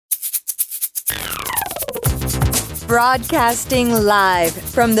Broadcasting live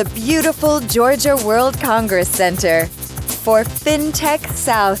from the beautiful Georgia World Congress Center for Fintech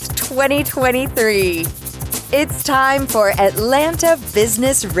South 2023. It's time for Atlanta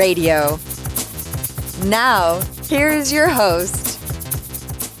Business Radio. Now, here's your host.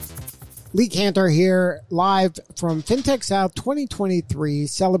 Lee Cantor here, live from Fintech South 2023,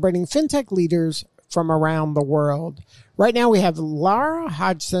 celebrating fintech leaders from around the world. Right now we have Lara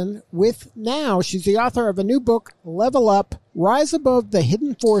Hodgson she's the author of a new book, Level Up, Rise Above the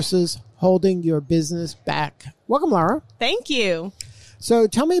Hidden Forces Holding Your Business Back. Welcome, Lara. Thank you. So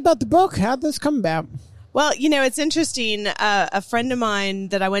tell me about the book. How'd this come about? Well, it's interesting. A friend of mine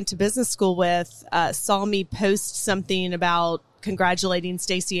that I went to business school with saw me post something about congratulating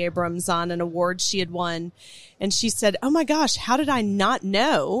Stacey Abrams on an award she had won. And she said, "Oh my gosh, how did I not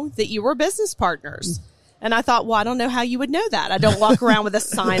know that you were business partners?" And I thought, well, I don't know how you would know that. I don't walk around with a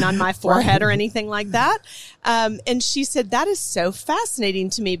sign on my forehead or anything like that. And she said, that is so fascinating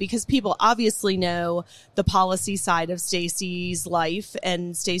to me because people obviously know the policy side of Stacey's life.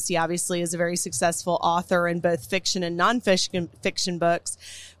 And Stacey obviously is a very successful author in both fiction and nonfiction books,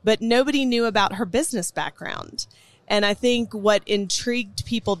 but nobody knew about her business background. And I think what intrigued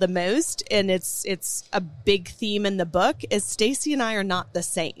people the most, and it's a big theme in the book, is Stacey and I are not the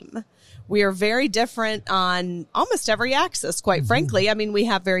same. We are very different on almost every axis, quite frankly. I mean, we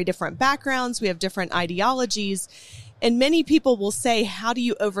have very different backgrounds. We have different ideologies. And many people will say, how do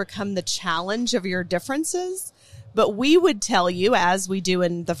you overcome the challenge of your differences? But we would tell you, as we do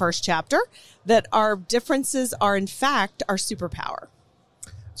in the first chapter, that our differences are, in fact, our superpower.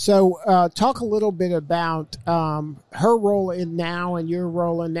 So talk a little bit about her role in Now and your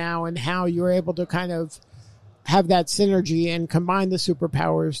role in Now and how you're able to kind of have that synergy and combine the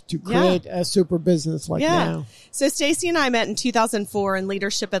superpowers to create a super business like Now. So Stacey and I met in 2004 in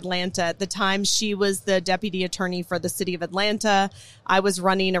Leadership Atlanta. At the time, she was the deputy attorney for the city of Atlanta. I was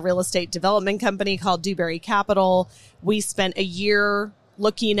running a real estate development company called Dewberry Capital. We spent a year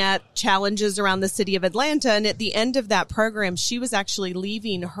looking at challenges around the city of Atlanta. And at the end of that program, she was actually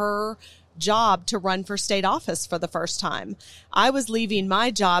leaving her job to run for state office for the first time. I was leaving my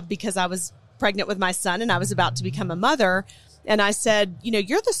job because I was pregnant with my son and I was about to become a mother. And I said,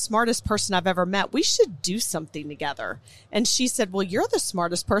 you're the smartest person I've ever met. We should do something together. And she said, well, you're the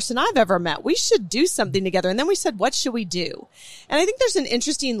smartest person I've ever met. We should do something together. And then we said, what should we do? And I think there's an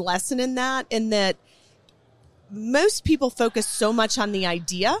interesting lesson in that most people focus so much on the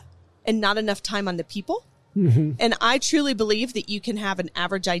idea and not enough time on the people. Mm-hmm. And I truly believe that you can have an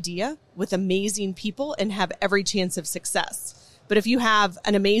average idea with amazing people and have every chance of success. But if you have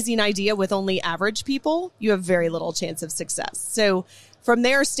an amazing idea with only average people, you have very little chance of success. So from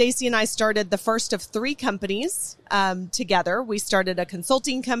there, Stacey and I started the first of 3 companies together. We started a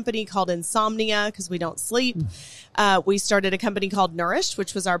consulting company called Insomnia because we don't sleep. We started a company called Nourish,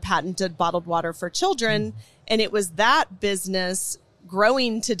 which was our patented bottled water for children. And it was that business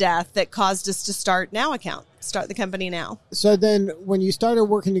growing to death that caused us to start the company Now. So then when you started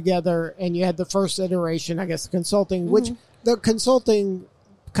working together and you had the first iteration, I guess, consulting, which the consulting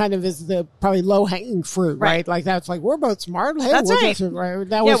kind of is the probably low-hanging fruit, right? Like that's like, we're both smart. Hey, that's right.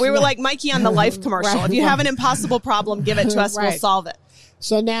 We were like Mikey on the Life commercial. If you have an impossible problem, give it to us. We'll solve it.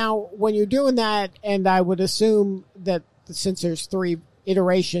 So now when you're doing that, and I would assume that since there's 3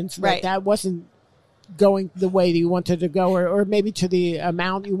 iterations, that wasn't going the way that you wanted to go, or maybe to the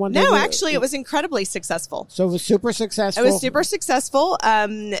amount you wanted. No, actually, it was incredibly successful. So it was super successful. It was super successful.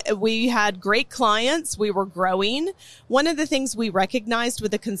 We had great clients. We were growing. One of the things we recognized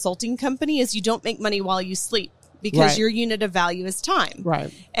with a consulting company is you don't make money while you sleep, because your unit of value is time.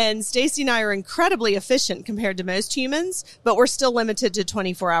 Right. And Stacey and I are incredibly efficient compared to most humans, but we're still limited to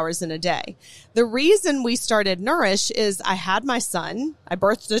 24 hours in a day. The reason we started Nourish is I had my son. I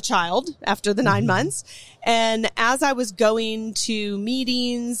birthed a child after the 9 months. And as I was going to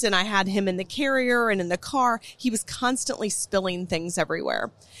meetings and I had him in the carrier and in the car, he was constantly spilling things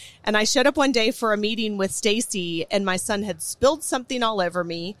everywhere. And I showed up one day for a meeting with Stacey and my son had spilled something all over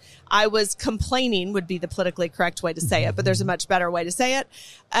me. I was complaining would be the politically correct way to say it, but there's a much better way to say it.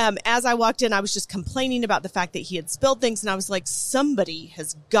 As I walked in, I was just complaining about the fact that he had spilled things. And I was like, somebody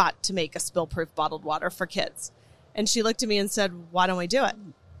has got to make a spill-proof bottled water for kids. And she looked at me and said, why don't we do it?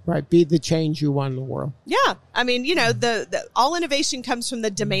 Right. Be the change you want in the world. Yeah. I mean, the all innovation comes from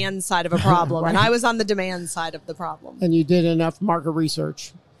the demand side of a problem. And I was on the demand side of the problem. And you did enough market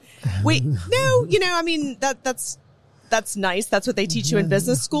research. That's nice. That's what they teach you in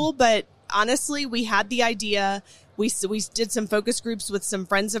business school. But honestly, we had the idea. We did some focus groups with some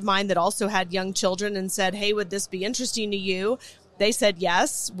friends of mine that also had young children and said, hey, would this be interesting to you? They said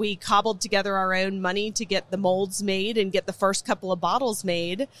yes. We cobbled together our own money to get the molds made and get the first couple of bottles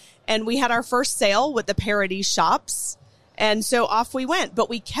made. And we had our first sale with the parody shops. And so off we went. But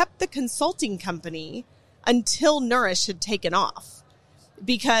we kept the consulting company until Nourish had taken off.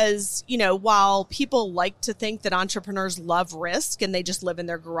 Because, you know, while people like to think that entrepreneurs love risk and they just live in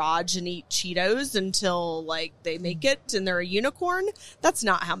their garage and eat Cheetos until like they make it and they're a unicorn, that's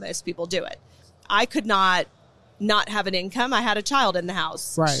not how most people do it. I could not have an income. I had a child in the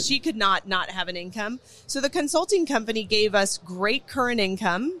house. Right. She could not have an income. So the consulting company gave us great current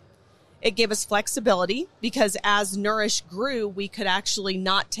income. It gave us flexibility because as Nourish grew, we could actually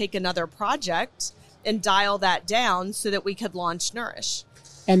not take another project and dial that down so that we could launch Nourish.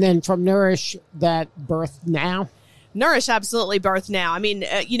 And then from Nourish, that birthed Now. Nourish absolutely birthed Now. I mean,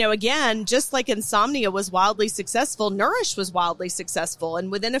 you know, again, just like Insomnia was wildly successful, Nourish was wildly successful.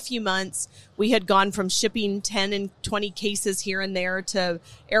 And within a few months, we had gone from shipping 10 and 20 cases here and there to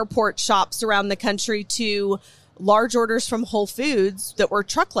airport shops around the country to large orders from Whole Foods that were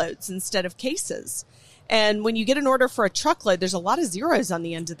truckloads instead of cases. And when you get an order for a truckload, there's a lot of zeros on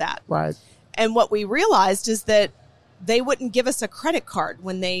the end of that. Right. And what we realized is that they wouldn't give us a credit card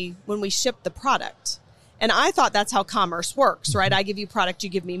when we shipped the product. And I thought that's how commerce works, right? I give you product, you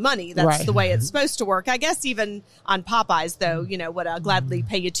give me money. That's right. The way it's supposed to work. I guess even on Popeyes, though, you know, would I gladly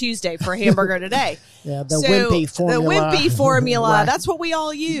pay you Tuesday for a hamburger today? Yeah, the wimpy formula. The wimpy formula. Right. That's what we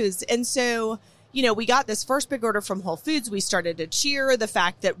all use. And so, you know, we got this first big order from Whole Foods. We started to cheer the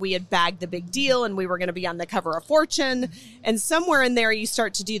fact that we had bagged the big deal and we were going to be on the cover of Fortune. And somewhere in there, you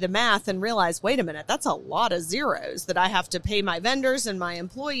start to do the math and realize, wait a minute, that's a lot of zeros that I have to pay my vendors and my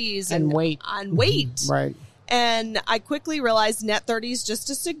employees and wait. Right. And I quickly realized net 30 is just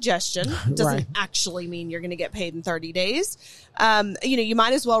a suggestion. It doesn't Right. actually mean you're going to get paid in 30 days. You know, you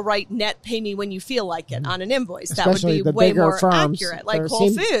might as well write net pay me when you feel like it on an invoice. Especially that would be way more accurate, like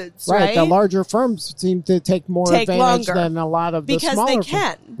Whole Foods, right? The larger firms seem to take advantage longer than a lot of the smaller because they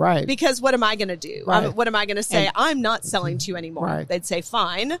can. firms. Right. Because what am I going to do? Right. What am I going to say? I'm not selling to you anymore. Right. They'd say,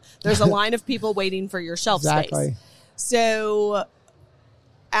 fine. There's a line of people waiting for your shelf space. So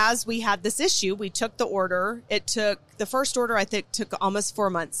as we had this issue, we took the order. The first order, I think, took almost 4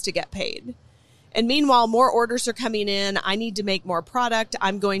 months to get paid. And meanwhile, more orders are coming in. I need to make more product.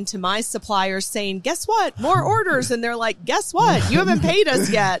 I'm going to my suppliers saying, guess what? More orders. And they're like, guess what? You haven't paid us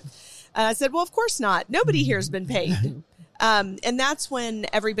yet. And I said, well, of course not. Nobody here has been paid. And that's when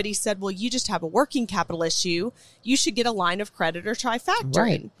everybody said, well, you just have a working capital issue. You should get a line of credit or try factoring.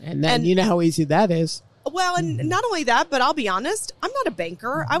 Right. And then you know how easy that is. Well, and not only that, but I'll be honest, I'm not a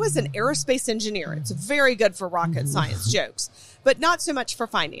banker. I was an aerospace engineer. It's very good for rocket science jokes, but not so much for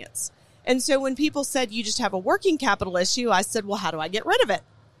finance. And so when people said you just have a working capital issue, I said, well, how do I get rid of it?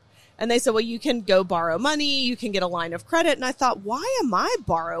 And they said, well, you can go borrow money. You can get a line of credit. And I thought, why am I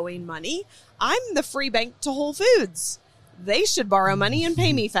borrowing money? I'm the free bank to Whole Foods. They should borrow money and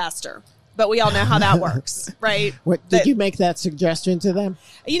pay me faster. But we all know how that works, right? Did you make that suggestion to them?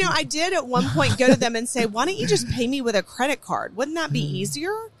 You know, I did at one point go to them and say, why don't you just pay me with a credit card? Wouldn't that be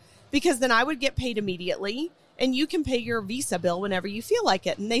easier? Because then I would get paid immediately and you can pay your Visa bill whenever you feel like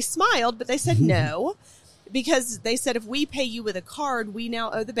it. And they smiled, but they said no, because they said, if we pay you with a card, we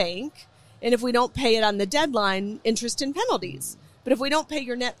now owe the bank. And if we don't pay it on the deadline, interest and penalties. But if we don't pay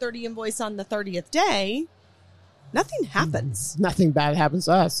your net 30 invoice on the 30th day, nothing happens. Nothing bad happens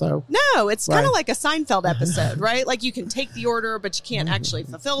to us. So no, it's kind of like a Seinfeld episode, right? Like you can take the order, but you can't actually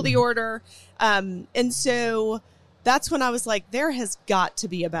fulfill the order. And so that's when I was like, there has got to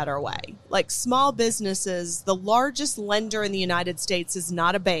be a better way. Like small businesses, the largest lender in the United States is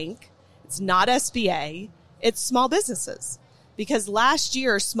not a bank. It's not SBA. It's small businesses. Because last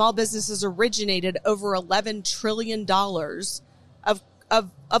year, small businesses originated over $11 trillion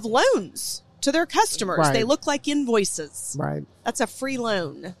of loans to their customers. Right. They look like invoices. Right. That's a free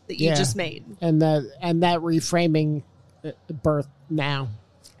loan that you just made. And that reframing birth now.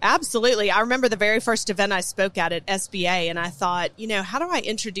 Absolutely. I remember the very first event I spoke at SBA, and I thought, you know, how do I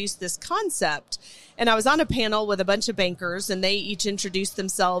introduce this concept? And I was on a panel with a bunch of bankers, and they each introduced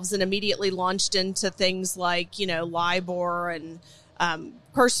themselves and immediately launched into things like, you know, LIBOR and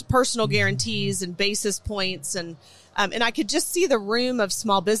personal guarantees and basis points. And I could just see the room of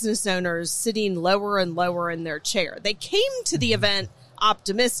small business owners sitting lower and lower in their chair. They came to the event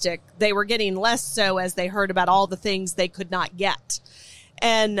optimistic. They were getting less so as they heard about all the things they could not get.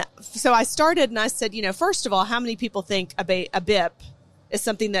 And so I started and I said, you know, first of all, how many people think a BIP is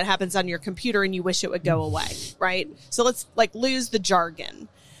something that happens on your computer and you wish it would go away, right? So let's like lose the jargon.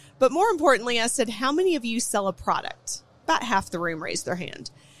 But more importantly, I said, how many of you sell a product? About half the room raised their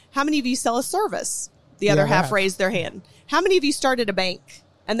hand. How many of you sell a service? The other half raised their hand. How many of you started a bank?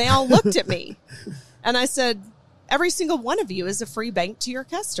 And they all looked at me. And I said, every single one of you is a free bank to your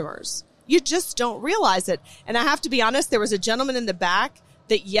customers. You just don't realize it. And I have to be honest, there was a gentleman in the back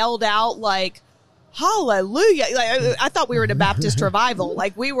that yelled out like, hallelujah. Like, I thought we were at a Baptist revival.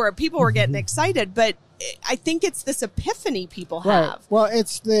 Like people were getting excited, but I think it's this epiphany people have. Right. Well,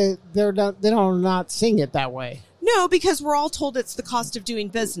 they don't not sing it that way. No, because we're all told it's the cost of doing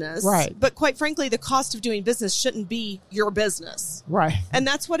business. Right. But quite frankly, the cost of doing business shouldn't be your business. Right. And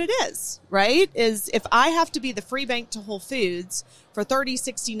that's what it is, right? Is if I have to be the free bank to Whole Foods for 30,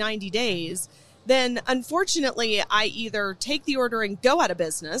 60, 90 days, then unfortunately I either take the order and go out of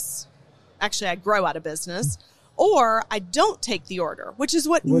business. Actually, I grow out of business. Or I don't take the order, which is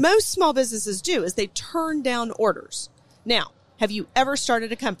what most small businesses do, is they turn down orders. Now, have you ever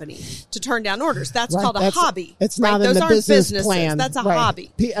started a company to turn down orders? That's called a hobby. It's not in the business plan. That's a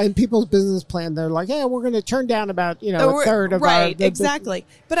hobby. In people's business plan, they're like, "Yeah, we're going to turn down about a third of our." Right, exactly.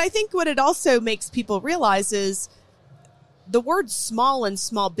 But I think what it also makes people realize is the word "small" and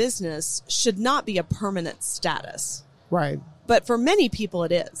small business should not be a permanent status. Right. But for many people,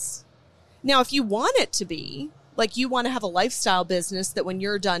 it is. Now, if you want it to be, like you want to have a lifestyle business that when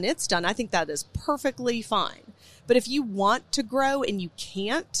you're done, it's done, I think that is perfectly fine. But if you want to grow and you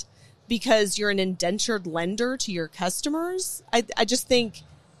can't because you're an indentured lender to your customers, I just think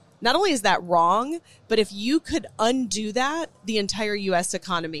not only is that wrong, but if you could undo that, the entire U.S.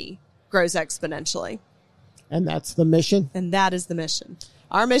 economy grows exponentially. And that's the mission? And that is the mission.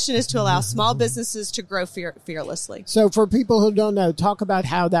 Our mission is to allow small businesses to grow fearlessly. So for people who don't know, talk about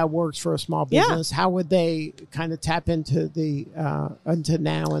how that works for a small business. Yeah. How would they kind of tap into the into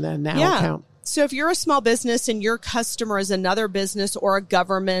now and then now account? So if you're a small business and your customer is another business or a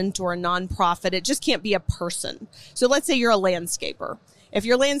government or a nonprofit, it just can't be a person. So let's say you're a landscaper. If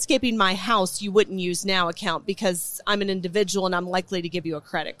you're landscaping my house, you wouldn't use Now account because I'm an individual and I'm likely to give you a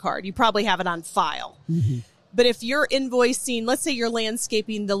credit card. You probably have it on file. Mm-hmm. But if you're invoicing, let's say you're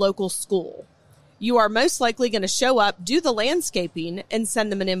landscaping the local school, you are most likely going to show up, do the landscaping, and send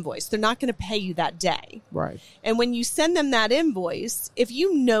them an invoice. They're not going to pay you that day. Right. And when you send them that invoice, if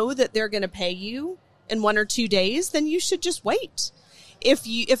you know that they're going to pay you in 1 or 2 days, then you should just wait.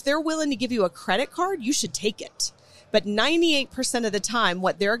 If they're willing to give you a credit card, you should take it. But 98% of the time,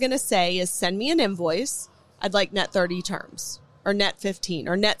 what they're going to say is send me an invoice. I'd like net 30 terms. Or net 15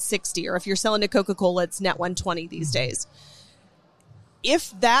 or net 60, or if you're selling to Coca-Cola, it's net 120 these days.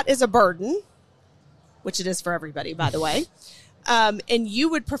 If that is a burden, which it is for everybody, by the way, and you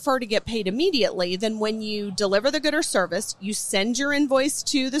would prefer to get paid immediately, then when you deliver the good or service, you send your invoice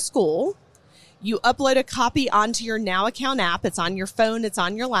to the school, you upload a copy onto your Now account app. It's on your phone. It's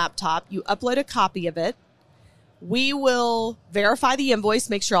on your laptop. You upload a copy of it. We will verify the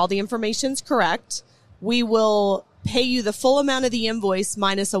invoice, make sure all the information's correct. We will pay you the full amount of the invoice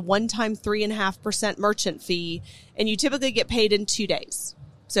minus a one-time 3.5% merchant fee, and you typically get paid in 2 days.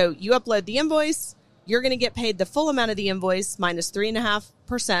 So you upload the invoice, you're going to get paid the full amount of the invoice minus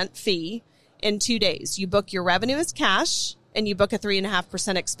 3.5% fee in 2 days. You book your revenue as cash, and you book a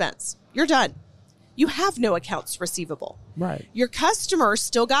 3.5% expense. You're done. You have no accounts receivable. Right. Your customer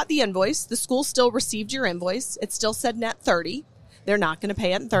still got the invoice. The school still received your invoice. It still said net 30. They're not going to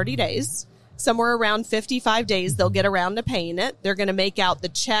pay it in 30 days. Somewhere around 55 days, they'll get around to paying it. They're going to make out the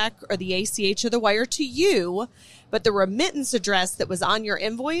check or the ACH or the wire to you, but the remittance address that was on your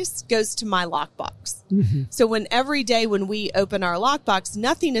invoice goes to my lockbox. Mm-hmm. So every day when we open our lockbox,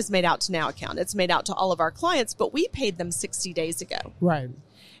 nothing is made out to Now account. It's made out to all of our clients, but we paid them 60 days ago. Right.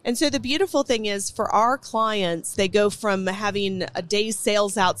 And so the beautiful thing is for our clients, they go from having a day's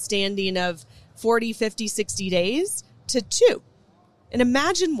sales outstanding of 40, 50, 60 days to 2. And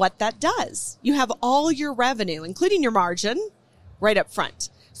imagine what that does. You have all your revenue, including your margin, right up front.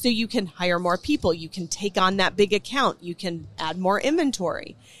 So you can hire more people. You can take on that big account. You can add more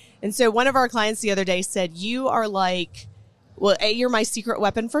inventory. And so one of our clients the other day said, you are like, well, A, you're my secret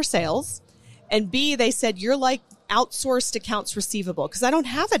weapon for sales. And B, they said, you're like outsourced accounts receivable because I don't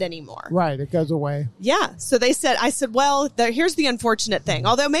have it anymore. Right. It goes away. Yeah. So I said, well, here's the unfortunate thing.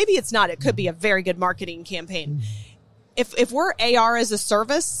 Although maybe it's not, it could be a very good marketing campaign. If we're AR as a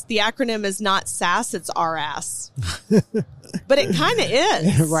service, the acronym is not SaaS, it's RAS. But it kind of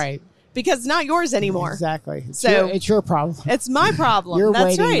is. Right. Because it's not yours anymore. Exactly. It's your problem. It's my problem. You're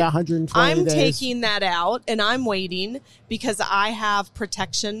That's waiting right. 120 I'm days. taking that out and I'm waiting because I have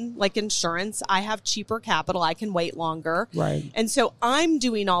protection like insurance. I have cheaper capital. I can wait longer. Right. And so I'm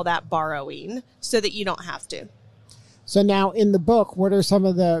doing all that borrowing so that you don't have to. So now in the book, what are some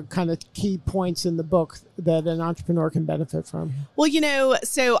of the kind of key points in the book that an entrepreneur can benefit from? Well,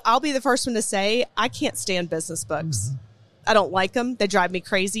 so I'll be the first one to say I can't stand business books. I don't like them. They drive me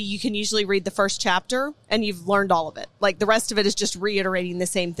crazy. You can usually read the first chapter and you've learned all of it. Like the rest of it is just reiterating the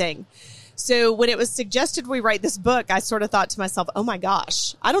same thing. So when it was suggested we write this book, I sort of thought to myself, oh my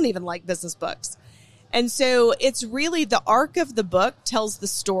gosh, I don't even like business books. And so it's really the arc of the book tells the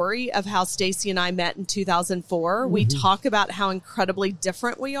story of how Stacy and I met in 2004. We talk about how incredibly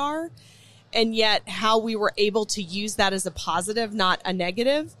different we are and yet how we were able to use that as a positive, not a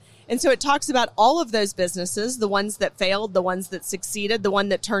negative. And so it talks about all of those businesses, the ones that failed, the ones that succeeded, the one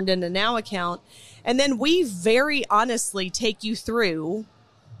that turned into Now Account. And then we very honestly take you through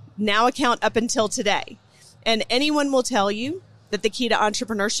Now Account up until today. And anyone will tell you that the key to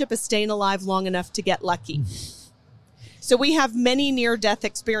entrepreneurship is staying alive long enough to get lucky. So we have many near-death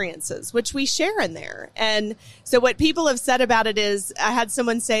experiences, which we share in there. And so what people have said about it is, I had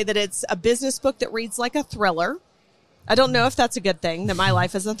someone say that it's a business book that reads like a thriller. I don't know if that's a good thing, that my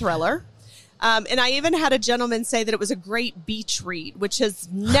life is a thriller. And I even had a gentleman say that it was a great beach read, which has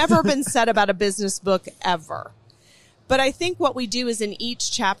never been said about a business book ever. But I think what we do is in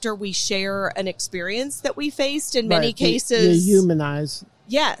each chapter, we share an experience that we faced in many cases. You humanize.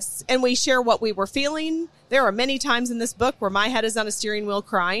 Yes. And we share what we were feeling. There are many times in this book where my head is on a steering wheel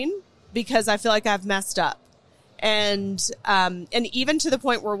crying because I feel like I've messed up. And even to the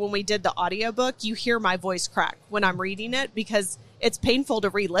point where when we did the audiobook, you hear my voice crack when I'm reading it because it's painful to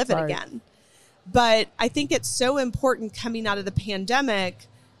relive it again. But I think it's so important coming out of the pandemic,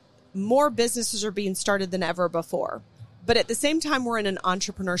 more businesses are being started than ever before. But at the same time, we're in an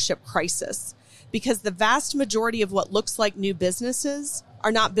entrepreneurship crisis because the vast majority of what looks like new businesses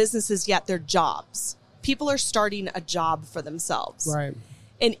are not businesses yet, they're jobs. People are starting a job for themselves. Right.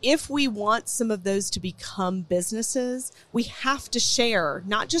 And if we want some of those to become businesses, we have to share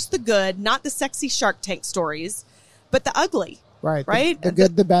not just the good, not the sexy Shark Tank stories, but the ugly. Right. Right? The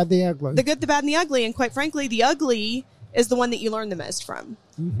good, the bad, the ugly. The good, the bad, and the ugly. And quite frankly, the ugly is the one that you learn the most from.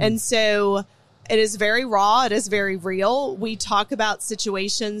 And so it is very raw. It is very real. We talk about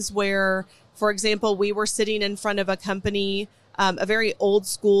situations where, for example, we were sitting in front of a company, a very old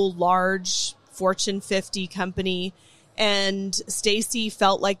school, large Fortune 50 company, and Stacy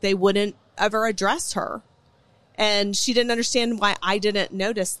felt like they wouldn't ever address her. And she didn't understand why I didn't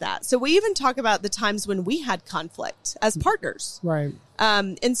notice that. So we even talk about the times when we had conflict as partners. Right.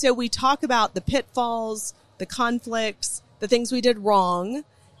 And so we talk about the pitfalls, the conflicts, the things we did wrong.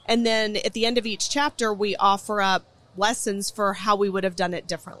 And then at the end of each chapter, we offer up lessons for how we would have done it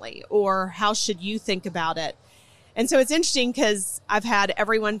differently or how should you think about it. And so it's interesting because I've had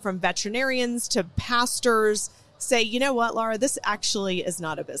everyone from veterinarians to pastors say, you know what, Lara, this actually is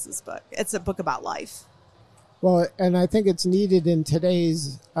not a business book. It's a book about life. Well, and I think it's needed in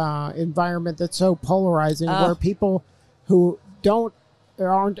today's environment that's so polarizing where people who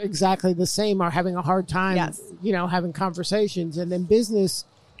aren't exactly the same are having a hard time, having conversations. And in business,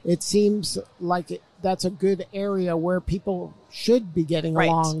 it seems like that's a good area where people should be getting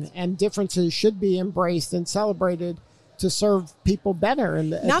along and differences should be embraced and celebrated to serve people better. And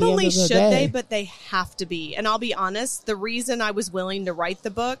not only should they, but they have to be. And I'll be honest, the reason I was willing to write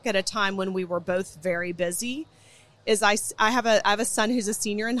the book at a time when we were both very busy is I have a son who's a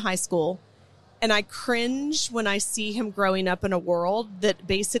senior in high school. And I cringe when I see him growing up in a world that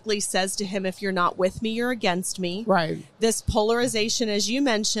basically says to him, if you're not with me, you're against me. Right. This polarization, as you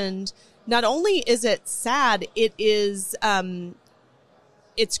mentioned, not only is it sad, it is,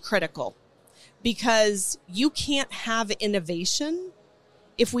 it's critical because you can't have innovation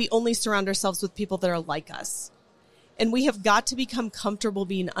if we only surround ourselves with people that are like us. And we have got to become comfortable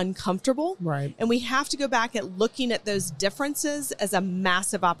being uncomfortable. Right. And we have to go back at looking at those differences as a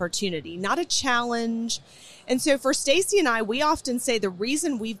massive opportunity, not a challenge. And so for Stacy and I, we often say the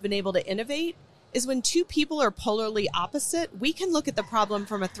reason we've been able to innovate is when two people are polarly opposite, we can look at the problem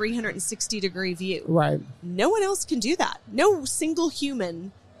from a 360-degree view. Right. No one else can do that. No single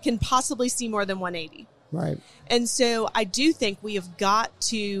human can possibly see more than 180. Right. And so I do think we have got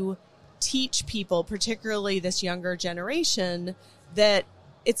to teach people, particularly this younger generation, that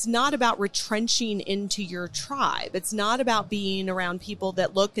it's not about retrenching into your tribe. It's not about being around people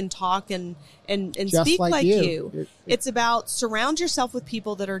that look and talk and speak like you. It's about surround yourself with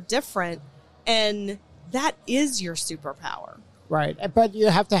people that are different, and that is your superpower. Right. But you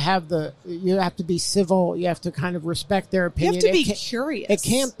have to you have to be civil. You have to kind of respect their opinion. You have to be curious. It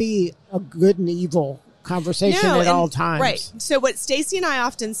can't be a good and evil conversation at all times. Right. So what Stacy and I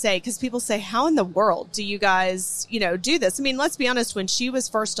often say, because people say, how in the world do you guys, do this? I mean, let's be honest, when she was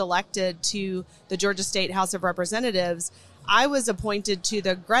first elected to the Georgia State House of Representatives, I was appointed to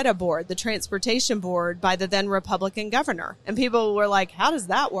the Greta board, the transportation board, by the then Republican governor. And people were like, how does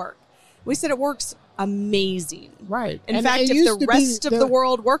that work? We said it works amazing. Right. In fact, if the rest of the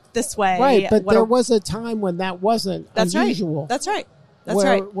world worked this way. Right, but there was a time when that wasn't unusual. That's right. That's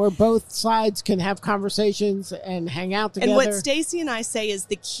right. Where both sides can have conversations and hang out together. And what Stacy and I say is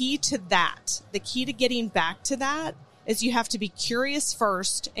the key to that, the key to getting back to that, is you have to be curious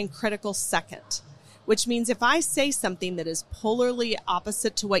first and critical second. Which means if I say something that is polarly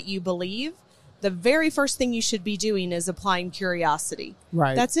opposite to what you believe, the very first thing you should be doing is applying curiosity.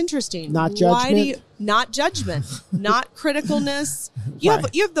 Right. That's interesting. Not judgment. Not judgment, not criticalness. You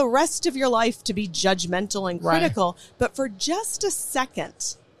have the rest of your life to be judgmental and critical, but for just a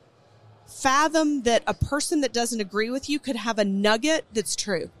second, fathom that a person that doesn't agree with you could have a nugget that's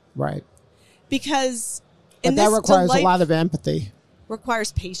true. Right. Because that requires a lot of empathy.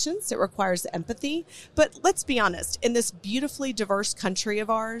 Requires patience. It requires empathy. But let's be honest, in this beautifully diverse country of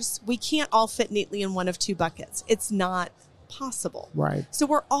ours, we can't all fit neatly in one of two buckets. It's not possible. Right. So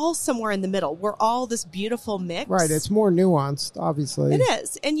we're all somewhere in the middle. We're all this beautiful mix. Right. It's more nuanced, obviously. It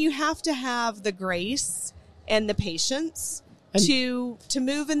is. And you have to have the grace and the patience to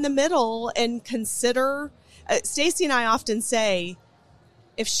move in the middle and consider. Stacy and I often say,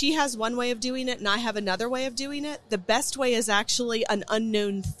 if she has one way of doing it and I have another way of doing it, the best way is actually an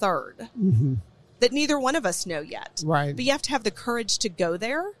unknown third that neither one of us know yet. Right. But you have to have the courage to go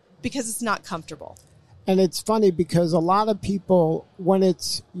there because it's not comfortable. And it's funny because a lot of people, when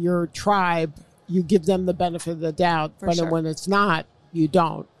it's your tribe, you give them the benefit of the doubt. But when it's not, you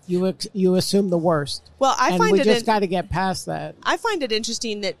don't. You assume the worst. Well, we just got to get past that. I find it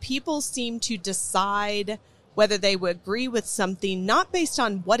interesting that people seem to decide whether they would agree with something, not based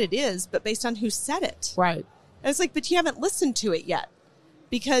on what it is, but based on who said it. Right. And it's like, but you haven't listened to it yet.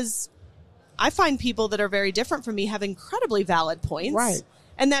 Because I find people that are very different from me have incredibly valid points. Right.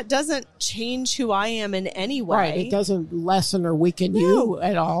 And that doesn't change who I am in any way. Right. It doesn't lessen or weaken you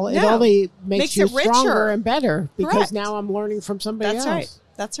at all. It only makes you stronger and better because now I'm learning from somebody else. Right.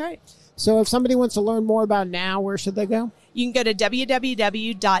 That's right. So if somebody wants to learn more about Now, where should they go? You can go to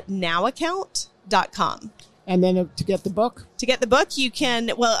www.nowaccount.com. And then to get the book? To get the book, you can,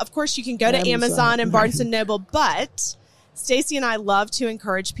 of course, you can go to Amazon and Barnes & Noble, but Stacy and I love to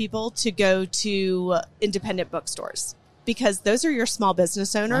encourage people to go to independent bookstores because those are your small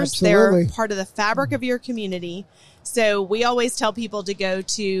business owners. Absolutely. They're part of the fabric of your community. So we always tell people to go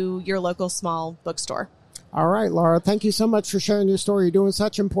to your local small bookstore. All right, Lara, thank you so much for sharing your story. You're doing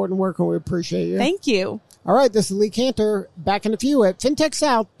such important work, and we appreciate you. Thank you. All right, this is Lee Cantor, back in a few at Fintech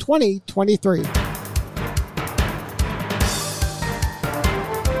South 2023.